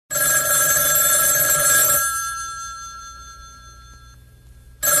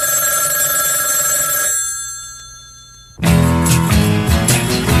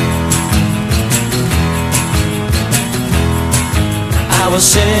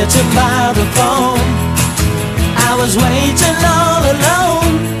sitting by the phone. I was waiting all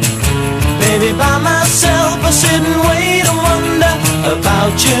alone, baby, by myself. I sit and wait and wonder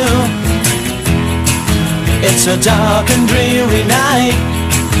about you. It's a dark and dreary night,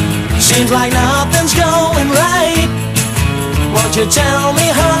 seems like nothing's going right. Won't you tell me,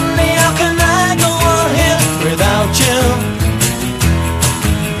 honey, how can I go on here without you?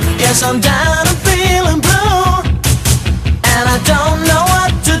 Yes, I'm down and feeling blue, and I don't know